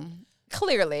 Girl,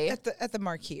 clearly. At the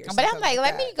Marquee or something. But I'm like,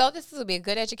 let that. me go. This will be a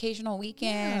good educational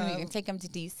weekend. Yeah. We can take them to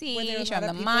D.C., show there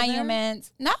them the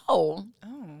monuments. There? No.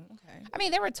 Oh, okay. I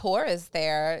mean, there were tourists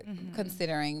there,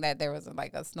 considering that there was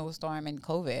like a snowstorm and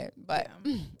COVID, but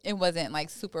it wasn't like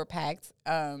super packed.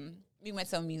 We went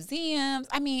to museums.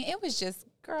 I mean, it was just,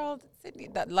 girl, Sydney,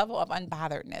 the level of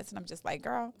unbotheredness. And I'm just like,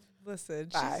 girl, listen,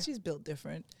 she's built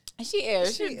different. She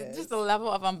is. She's just a level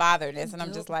of unbotheredness. And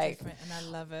I'm just like, different, and I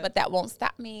love it. But that won't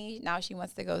stop me. Now she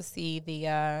wants to go see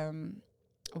the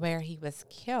where he was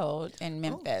killed in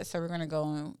Memphis. So we're gonna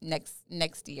go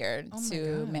next year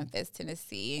to Memphis,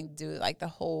 Tennessee, and do like the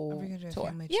whole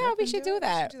tour. Yeah, we should do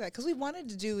that. Because we wanted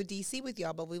to do a DC with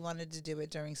y'all, but we wanted to do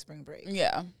it during spring break.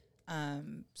 Yeah.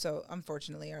 So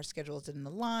unfortunately our schedules didn't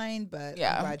align, but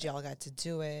I'm glad y'all got to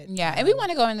do it. Yeah, and we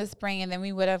want to go in the spring, and then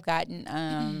we would have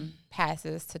gotten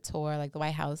passes to tour like the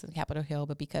White House and Capitol Hill,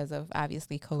 but because of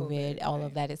obviously COVID, all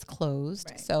of that is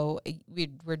closed. Right. So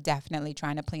we're definitely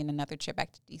trying to plan another trip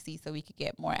back to DC so we could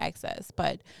get more access.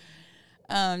 But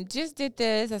just did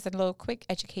this as a little quick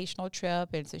educational trip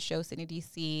and to show Sydney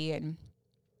DC and,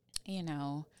 you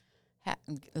know,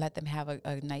 let them have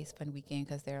a nice fun weekend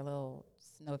because their little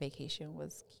snow vacation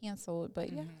was canceled.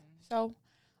 But yeah, so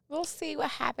we'll see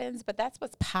what happens. But that's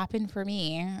what's popping for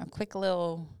me. A quick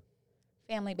little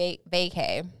family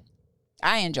vacay.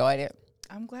 I enjoyed it.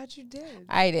 I'm glad you did.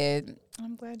 I did.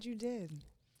 I'm glad you did.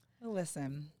 Well,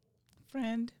 listen,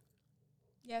 friend.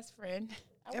 Yes, friend.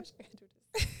 I wish I could do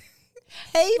this.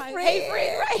 Hey, friend. Hey,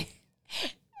 friend, right.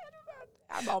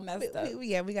 I'm all messed up.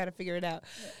 We got to figure it out.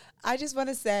 I just want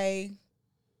to say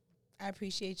I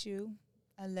appreciate you.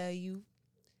 I love you.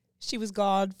 She was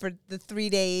gone for the 3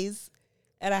 days,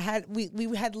 and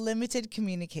we had limited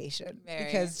communication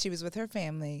because she was with her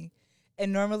family.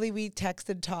 And normally we text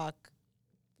and talk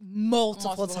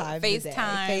multiple times a day.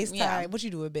 FaceTime. Yeah. What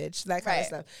you doing, bitch? That kind of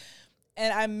stuff.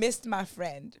 And I missed my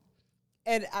friend.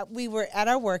 And we were at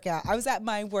our workout. I was at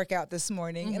my workout this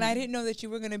morning, and I didn't know that you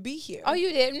were going to be here. Oh, you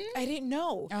didn't? I didn't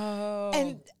know. Oh.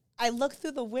 And I looked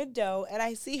through the window, and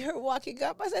I see her walking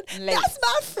up. I said, that's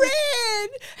my friend.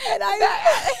 And I'm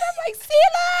like, see you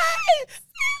later.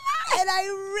 And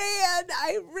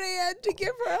I ran to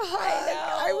give her a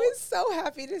hug. I was so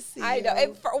happy to see you. I know.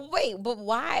 And but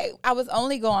why? I was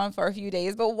only gone for a few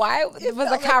days, but why was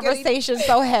the conversation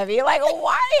so heavy? Like,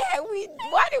 why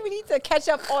did we need to catch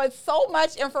up on so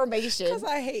much information? Because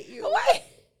I hate you. Why?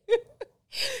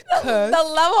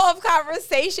 The level of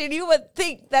conversation, you would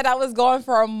think that I was going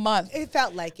for a month. It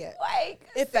felt like it.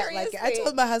 It felt like it. I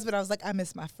told my husband, I was like, I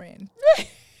miss my friend.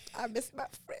 I miss my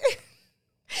friend.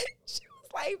 She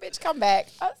was like, bitch, come back.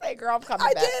 I was like, girl, I'm coming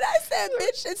back. I did. I said,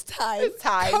 bitch, it's time. It's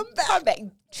time. Come back. Come back.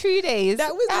 3 days.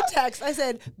 That was the text. I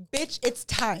said, bitch, it's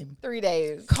time. 3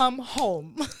 days. Come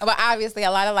home. But obviously,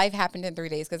 a lot of life happened in 3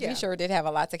 days because we sure did have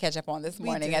a lot to catch up on this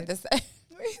morning at this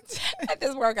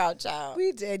workout, child.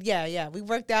 We did. Yeah. We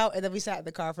worked out and then we sat in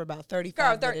the car for about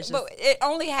 35 minutes. But it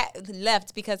only had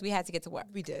left because we had to get to work.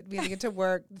 We did. We had to get to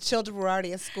work. The children were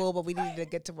already at school, but we needed to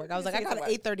get to work. I was like, I got an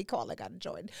 8:30 call. I got to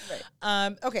join.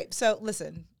 Right. Okay, so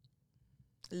listen.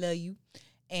 Love you.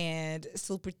 And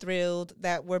super thrilled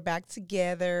that we're back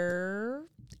together.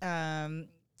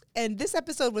 And this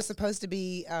episode was supposed to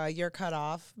be your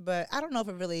cutoff, but I don't know if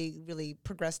it really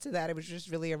progressed to that. It was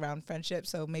just really around friendship,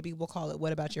 so maybe we'll call it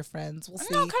 "What About Your Friends?" We'll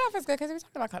see. No, cutoff is good because we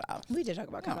talked about cutoff. We did talk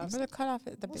about cutoff. But the cutoff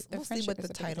is we'll see what the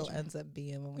title ends up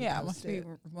being when we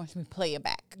once we play it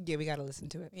back. Yeah, we got to listen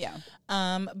to it. Yeah.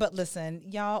 But listen,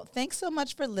 y'all, thanks so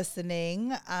much for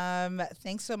listening.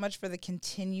 Thanks so much for the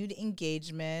continued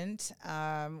engagement.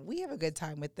 We have a good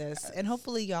time with this, and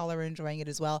hopefully y'all are enjoying it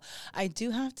as well. I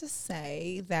do have to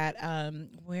say that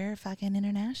we're fucking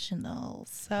international.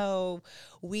 So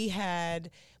we have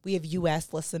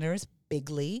U.S. listeners,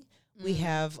 bigly. We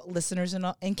have listeners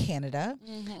in Canada.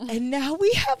 And now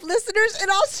we have listeners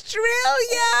in Australia.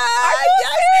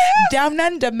 Down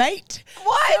under, mate.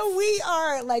 What? So we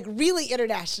are like really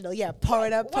international. Yeah, pour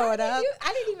it up. I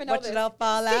didn't even know Watch this. it all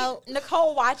fall out.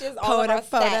 Nicole watches all of our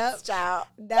stats, child.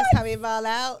 That's how we fall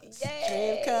out.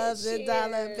 Yay, Strip cups and cheers.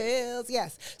 dollar bills.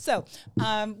 Yes. So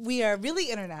we are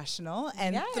really international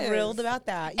and thrilled about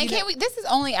that. And this is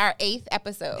only our 8th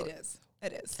episode.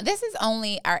 It is. This is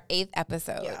only our 8th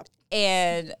episode. Yeah.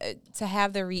 And to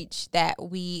have the reach that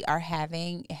we are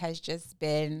having has just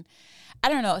been, I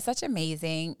don't know, such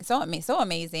amazing, so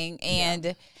amazing.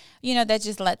 And, you know, that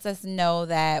just lets us know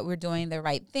that we're doing the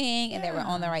right thing and that we're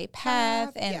on the right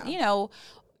path. And, you know,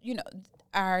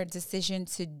 our decision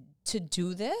to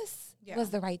do this was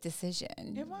the right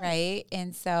decision, right?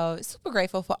 And so super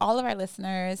grateful for all of our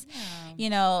listeners. Yeah. You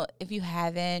know, if you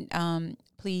haven't,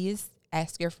 please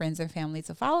ask your friends and family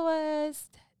to follow us.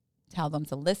 Tell them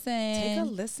to listen. Take a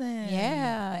listen.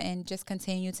 Yeah, and just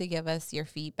continue to give us your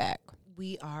feedback.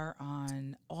 We are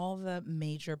on all the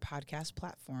major podcast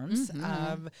platforms.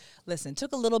 Listen,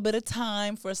 took a little bit of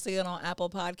time for us to get on Apple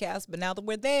Podcasts, but now that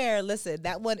we're there, listen,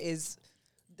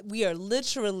 we are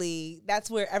literally, that's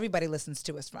where everybody listens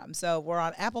to us from. So we're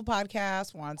on Apple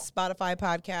Podcasts, we're on Spotify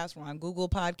Podcasts, we're on Google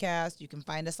Podcasts. You can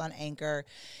find us on Anchor.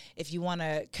 If you want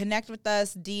to connect with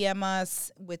us, DM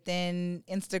us within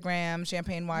Instagram,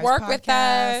 Champagne Wives Work Podcast. with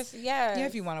us, yeah.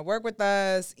 If you want to work with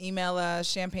us, email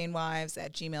us,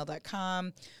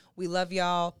 champagnewives@gmail.com. We love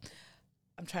y'all.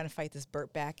 I'm trying to fight this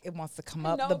burp back. It wants to come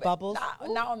up, the bubbles.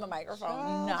 Not on the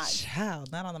microphone. Not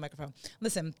on the microphone.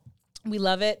 Listen. We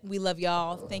love it. We love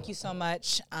y'all. Thank you so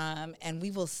much. And we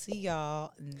will see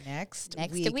y'all next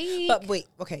week. But wait,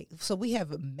 okay. So we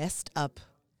have messed up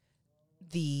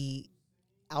the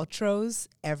outros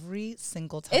every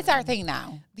single time. It's our thing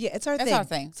now. Yeah, it's our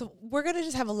thing. So we're going to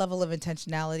just have a level of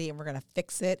intentionality and we're going to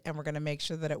fix it and we're going to make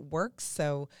sure that it works.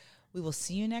 So we will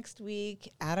see you next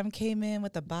week. Adam came in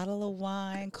with a bottle of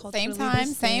wine. Same time,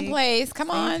 same place. Come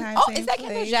on. Is that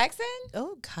Kendall Jackson?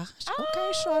 Oh, gosh.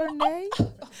 Okay, Chardonnay.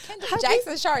 Kendall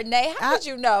Jackson Chardonnay. How did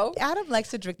you know? Adam likes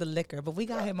to drink the liquor, but we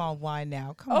got him on wine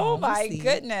now. Come on. Oh, my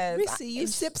goodness. We see you.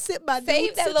 Sip, my dude.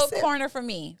 Save that little sip. corner for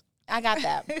me. I got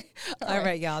that. All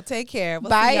right, y'all. Take care. We'll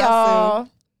Bye, see y'all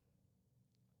soon.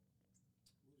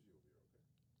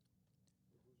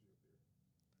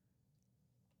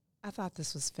 I thought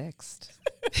this was fixed.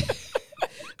 It's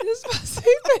supposed to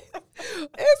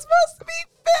be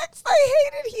fixed. I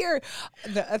hate it here.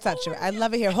 No, that's not true. I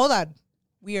love it here. Hold on.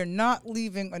 We are not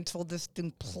leaving until this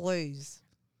thing plays.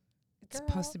 It's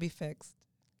supposed to be fixed.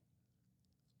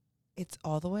 It's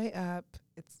all the way up.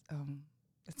 It's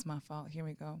my fault. Here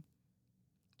we go.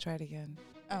 Try it again.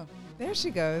 Oh, there she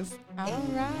goes. All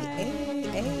right.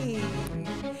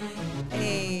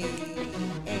 Hey.